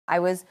I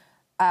was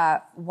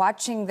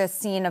watching the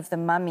scene of The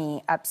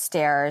Mummy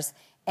upstairs,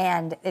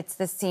 and it's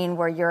the scene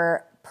where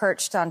you're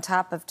perched on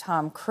top of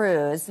Tom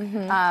Cruise,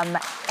 and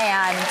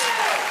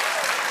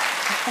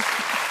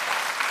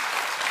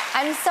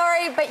I'm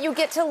sorry, but you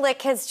get to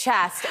lick his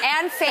chest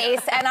and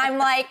face, and I'm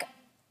like,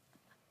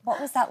 what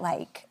was that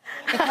like?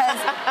 Because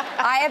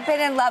I have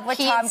been in love with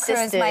Tom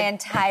Cruise my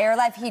entire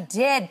life. He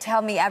did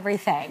tell me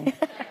everything.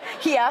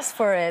 He asked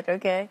for it,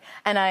 okay?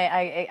 And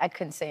I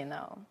couldn't say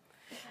no.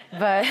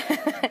 But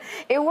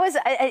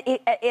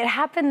it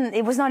happened,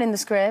 it was not in the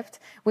script.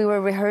 We were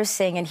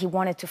rehearsing and he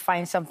wanted to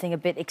find something a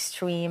bit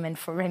extreme and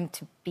for him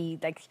to be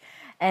like,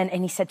 and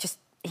he said,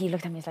 he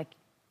looked at me, he's like,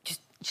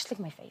 just lick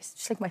my face,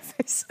 just lick my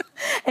face.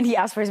 And he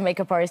asked for his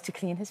makeup artist to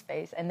clean his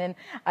face. And then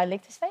I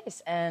licked his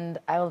face and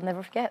I will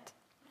never forget.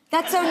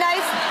 That's so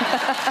nice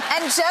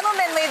and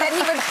gentlemanly that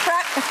he would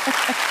prep.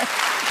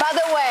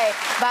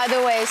 By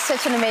the way,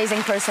 such an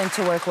amazing person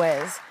to work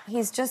with.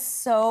 He's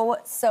just so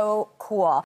cool.